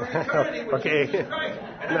redeemed for eternity with Jesus Christ.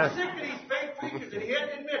 And I'm sick of these fake preachers, and He had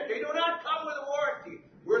to admit, they do not come with a warranty.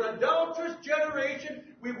 We're an adulterous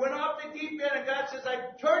generation. We went off the deep end, and God says, I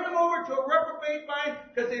turned them over to a reprobate mind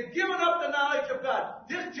because they've given up the knowledge of God.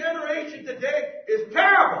 This generation today is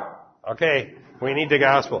terrible. Okay, we need the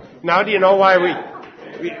gospel. Now do you know why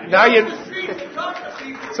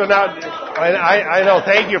So now, I know,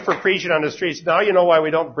 thank you for preaching on the streets. Now you know why we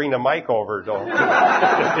don't bring the mic over, don't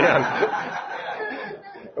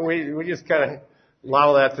we? We just kind of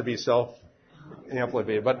allow that to be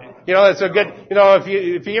self-amplified. But, it's a good,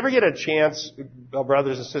 if you ever get a chance,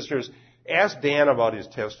 brothers and sisters, ask Dan about his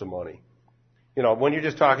testimony. When you're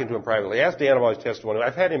just talking to him privately, ask Dan about his testimony. I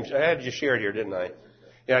had you share it here, didn't I?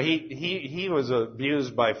 Yeah, he was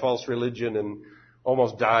abused by false religion and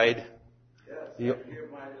almost died. Yes,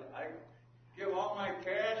 I give all my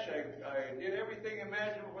cash. I did everything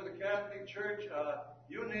imaginable for the Catholic Church.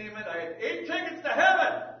 You name it. I had 8 tickets to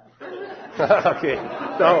heaven. Okay.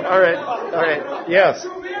 No, all right. Yes.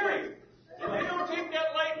 Through Mary. They don't take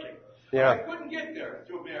that lightly. Yeah. I couldn't get there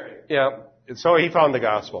through Mary. Yeah. And so he found the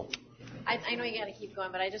gospel. I know you got to keep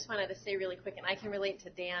going, but I just wanted to say really quick, and I can relate to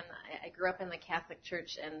Dan. I grew up in the Catholic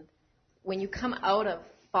Church, and when you come out of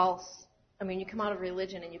you come out of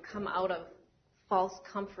religion and you come out of false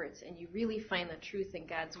comforts, and you really find the truth in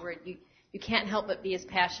God's Word, you can't help but be as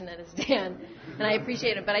passionate as Dan, and I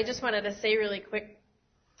appreciate it. But I just wanted to say really quick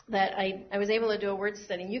that I was able to do a word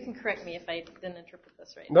study. You can correct me if I didn't interpret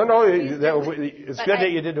this right. No, it's good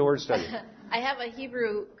that you did the word study. I have a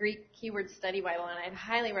Hebrew-Greek keyword study Bible, and I'd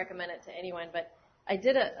highly recommend it to anyone. But I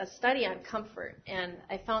did a study on comfort, and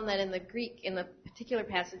I found that in the Greek, in the particular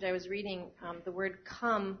passage I was reading, the word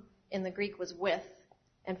come in the Greek was with,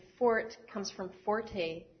 and fort comes from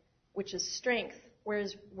forte, which is strength, where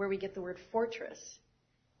we get the word fortress.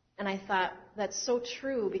 And I thought, that's so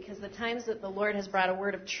true, because the times that the Lord has brought a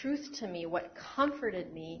word of truth to me, what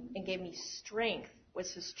comforted me and gave me strength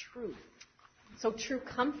was His truth. So true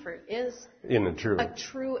comfort is a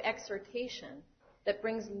true exhortation that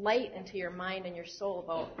brings light into your mind and your soul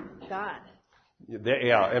about God.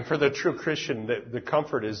 Yeah, and for the true Christian, the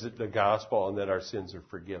comfort is the gospel and that our sins are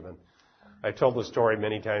forgiven. I told the story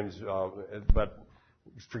many times, but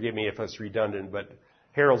forgive me if it's redundant, but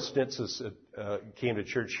Harold Schnitzes came to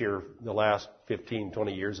church here the last 15,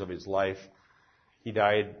 20 years of his life. He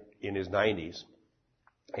died in his 90s.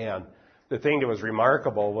 And the thing that was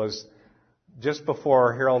remarkable was just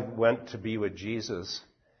before Harold went to be with Jesus,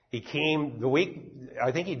 he came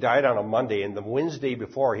I think he died on a Monday, and the Wednesday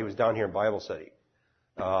before he was down here in Bible study.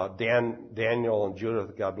 Daniel and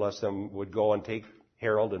Judith, God bless them, would go and take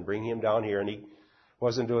Harold and bring him down here, and he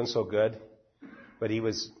wasn't doing so good, but he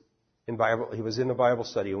was in the Bible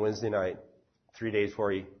study on Wednesday night, 3 days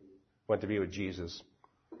before he went to be with Jesus.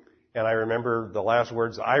 And I remember the last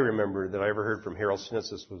words I remember that I ever heard from Harold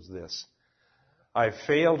Schnitzes was this: I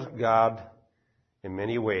failed God in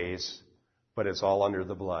many ways, but it's all under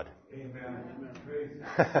the blood. Amen.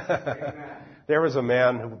 There was a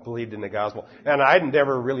man who believed in the gospel. And I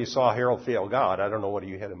never really saw Harold fail God. I don't know what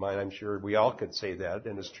you had in mind. I'm sure we all could say that,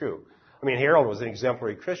 and it's true. I mean, Harold was an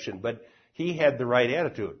exemplary Christian, but he had the right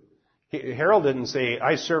attitude. Harold didn't say,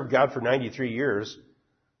 I served God for 93 years.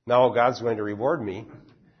 Now God's going to reward me.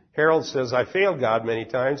 Harold says, I failed God many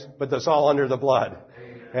times, but that's all under the blood.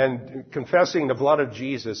 And confessing the blood of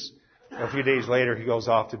Jesus, a few days later, he goes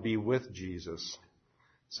off to be with Jesus.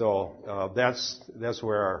 So that's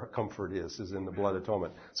where our comfort is in the blood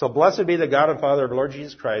atonement. So blessed be the God and Father of the Lord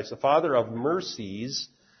Jesus Christ, the Father of mercies,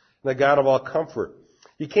 and the God of all comfort.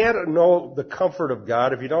 You can't know the comfort of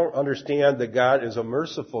God if you don't understand that God is a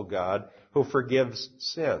merciful God who forgives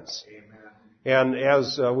sins. Amen. And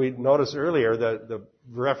as we noticed earlier, the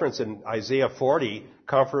reference in Isaiah 40,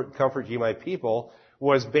 comfort ye my people,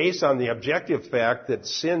 was based on the objective fact that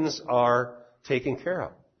sins are taken care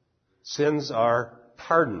of. Sins are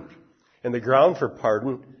pardoned. And the ground for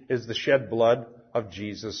pardon is the shed blood of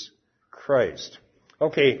Jesus Christ.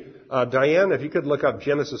 Okay, Diane, if you could look up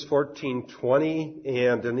Genesis 14:20,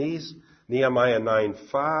 and Denise, Nehemiah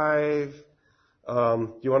 9:5.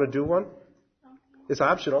 Do you want to do one? It's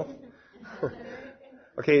optional.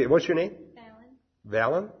 Okay, what's your name?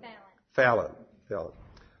 Fallon. Fallon.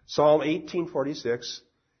 Psalm 18:46,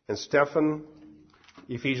 and Stephen,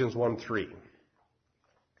 Ephesians 1:3.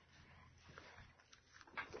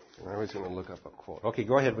 I was going to look up a quote. Okay,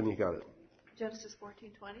 go ahead when you got it. Genesis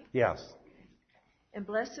 14:20. Yes. And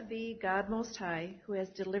blessed be God Most High, who has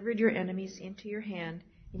delivered your enemies into your hand,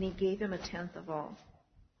 and he gave him a tenth of all.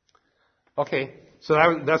 Okay, so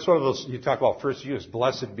that's one of those you talk about first use.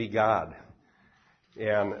 Blessed be God,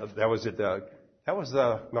 and that was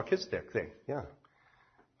the Melchizedek thing. Yeah.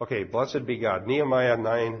 Okay, blessed be God. Nehemiah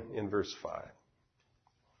 9 in verse 5.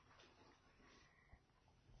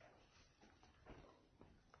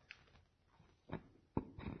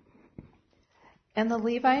 And the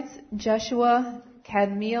Levites, Jeshua,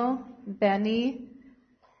 Kadmiel, Beni,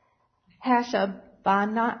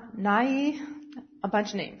 Hashabnai, a bunch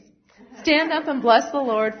of names. Stand up and bless the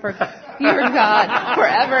Lord for your God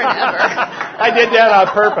forever and ever. I did that on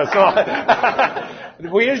purpose.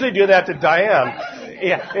 We usually do that to Diane.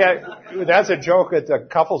 Yeah, that's a joke at the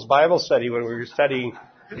couples Bible study when we were studying.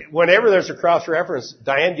 Whenever there's a cross-reference,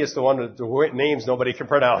 Diane gets the one with the names nobody can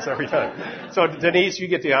pronounce every time. So Denise, you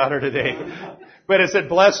get the honor today. But it said,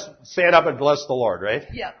 stand up and bless the Lord, right?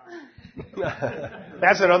 Yep.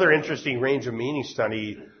 That's another interesting range of meaning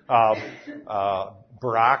study.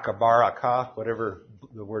 Barakah, whatever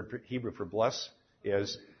the word Hebrew for bless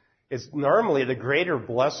is, normally the greater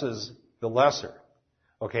blesses the lesser.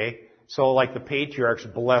 Okay? So like the patriarchs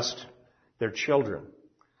blessed their children.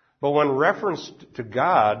 But when referenced to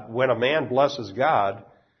God, when a man blesses God,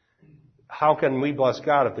 how can we bless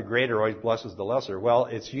God if the greater always blesses the lesser? Well,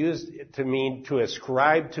 it's used to mean to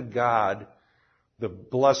ascribe to God the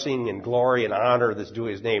blessing and glory and honor that's due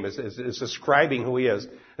his name. It's ascribing who he is.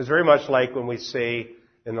 It's very much like when we say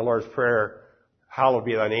in the Lord's Prayer, hallowed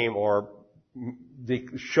be thy name, or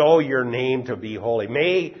show your name to be holy.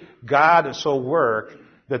 May God so work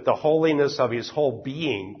that the holiness of his whole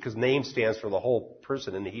being, because name stands for the whole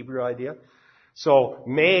person in the Hebrew idea. So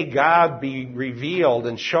may God be revealed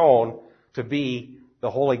and shown to be the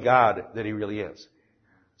holy God that he really is.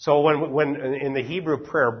 So when in the Hebrew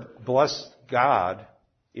prayer, bless God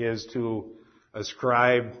is to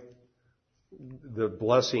ascribe the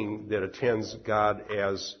blessing that attends God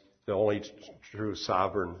as the only true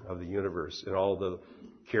sovereign of the universe and all the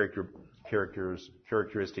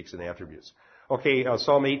characteristics and attributes. Okay,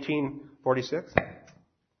 Psalm 18:46.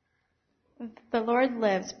 The Lord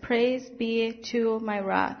lives. Praise be to my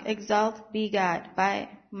rock. Exalt be God by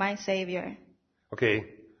my Savior. Okay,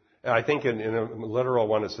 I think in a literal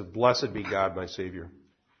one it says, blessed be God, my Savior.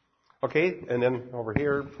 Okay, and then over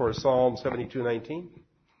here for Psalm 72:19.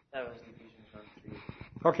 That was Ephesians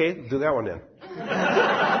 1:3. Okay, do that one then.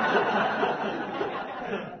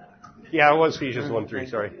 Yeah, it was Ephesians 1:3,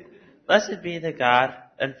 sorry. Blessed be the God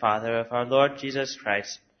and Father of our Lord Jesus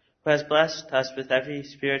Christ, who has blessed us with every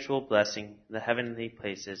spiritual blessing in the heavenly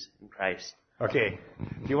places in Christ. Okay,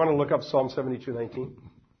 do you want to look up Psalm 72:19?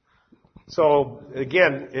 So,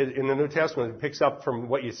 again, in the New Testament, it picks up from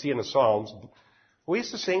what you see in the Psalms. We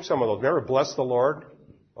used to sing some of those. Remember, bless the Lord,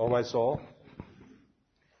 O my soul?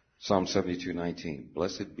 Psalm 72:19.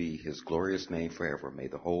 Blessed be his glorious name forever. May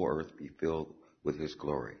the whole earth be filled with his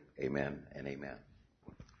glory. Amen and amen.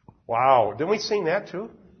 Wow. Didn't we sing that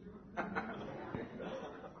too?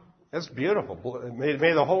 That's beautiful.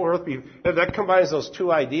 May the whole earth be... That combines those two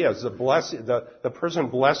ideas. The person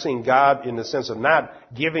blessing God in the sense of not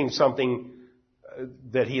giving something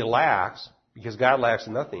that he lacks, because God lacks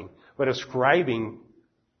nothing, but ascribing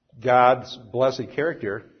God's blessed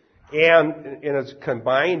character. And it's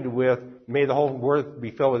combined with, may the whole earth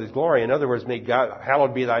be filled with his glory. In other words, may God,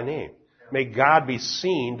 hallowed be thy name. May God be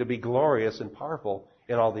seen to be glorious and powerful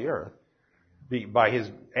in all the earth by his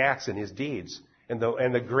acts and his deeds. And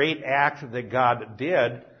the great act that God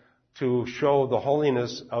did to show the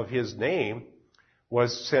holiness of his name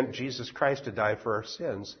was sent Jesus Christ to die for our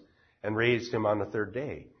sins. and raised him on the third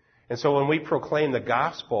day. And so when we proclaim the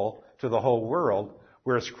gospel to the whole world,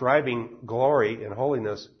 we're ascribing glory and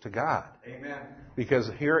holiness to God. Amen. Because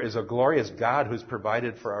here is a glorious God who's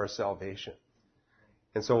provided for our salvation.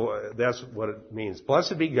 And so that's what it means.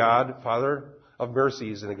 Blessed be God, Father of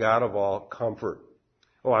mercies and the God of all comfort.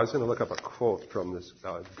 Oh, I was going to look up a quote from this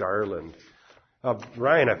Garland.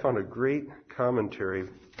 Ryan, I found a great commentary.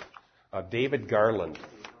 David Garland.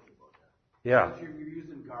 Yeah. You're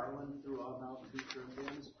using Garland throughout now, 2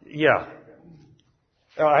 Corinthians? Yeah.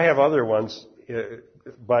 I have other ones,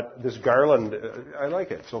 but this Garland, I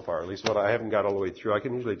like it so far, at least what I haven't got all the way through. I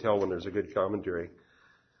can usually tell when there's a good commentary.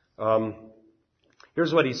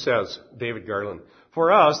 Here's what he says, David Garland.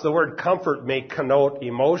 For us, the word comfort may connote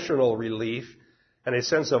emotional relief and a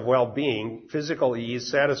sense of well-being, physical ease,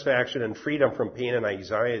 satisfaction, and freedom from pain and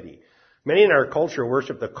anxiety. Many in our culture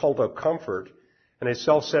worship the cult of comfort and a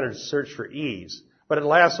self-centered search for ease, but it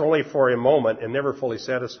lasts only for a moment and never fully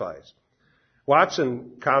satisfies.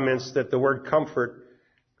 Watson comments that the word comfort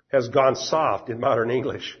has gone soft in modern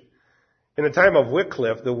English. In the time of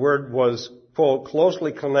Wycliffe, the word was, quote,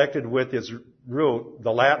 closely connected with its root,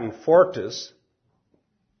 the Latin fortis,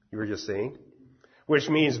 you were just saying, which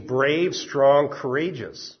means brave, strong,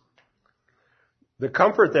 courageous. The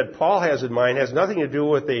comfort that Paul has in mind has nothing to do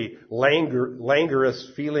with a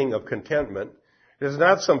languorous feeling of contentment. It is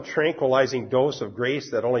not some tranquilizing dose of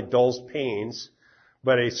grace that only dulls pains,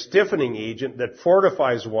 but a stiffening agent that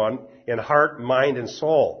fortifies one in heart, mind, and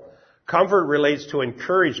soul. Comfort relates to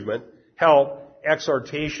encouragement, help,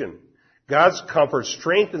 exhortation. God's comfort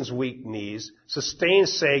strengthens weak knees,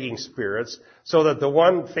 sustains sagging spirits, so that the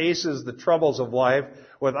one faces the troubles of life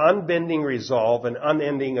with unbending resolve and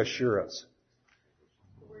unending assurance.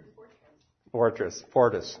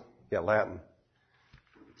 Fortis. Yeah, Latin.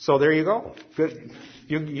 So there you go. Good.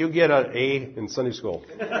 You get an A in Sunday school,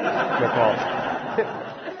 Nicole.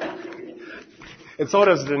 And so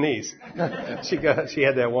does Denise. She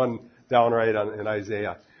had that one down right in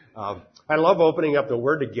Isaiah. I love opening up the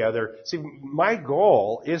Word together. See, my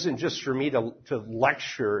goal isn't just for me to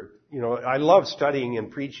lecture. You know, I love studying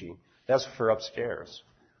and preaching. That's for upstairs.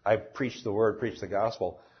 I preach the Word, preach the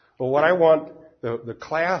gospel. But what I want the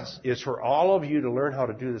class is for all of you to learn how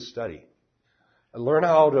to do this study. Learn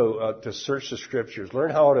how to search the Scriptures.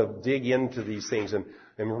 Learn how to dig into these things and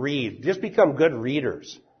read. Just become good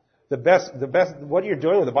readers. The best, what you're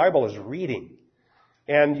doing with the Bible is reading.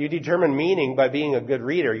 And you determine meaning by being a good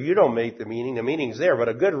reader. You don't make the meaning's there, but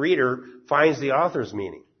a good reader finds the author's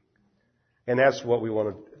meaning. And that's what we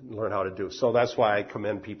want to learn how to do. So that's why I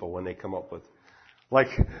commend people when they come up with, like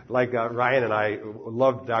Ryan and I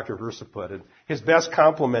loved Dr. Versaput. And his best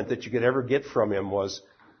compliment that you could ever get from him was,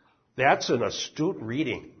 "That's an astute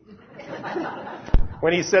reading."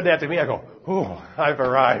 When he said that to me, I go, "Oh, I've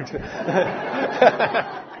arrived."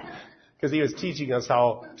 Because he was teaching us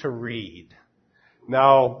how to read.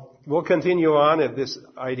 Now, we'll continue on at this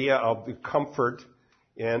idea of the comfort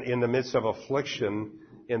in the midst of affliction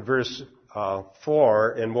in verse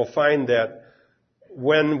 4, and we'll find that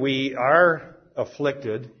when we are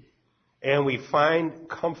afflicted and we find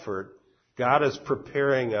comfort, God is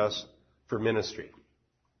preparing us for ministry.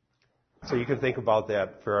 So you can think about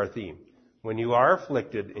that for our theme. When you are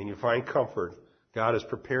afflicted and you find comfort, God is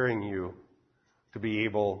preparing you to be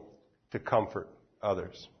able to comfort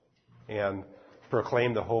others and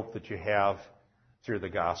proclaim the hope that you have through the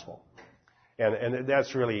gospel. And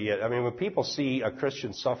that's really it. I mean, when people see a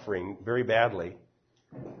Christian suffering very badly,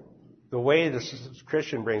 the way this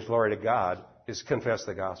Christian brings glory to God is to confess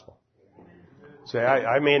the gospel. Say,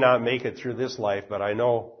 I may not make it through this life, but I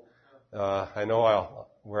know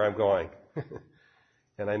where I'm going.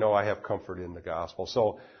 And I know I have comfort in the gospel.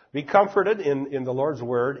 So be comforted in the Lord's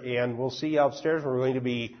Word, and we'll see upstairs. We're going to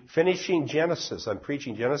be finishing Genesis. I'm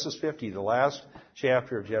preaching Genesis 50, the last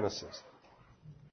chapter of Genesis.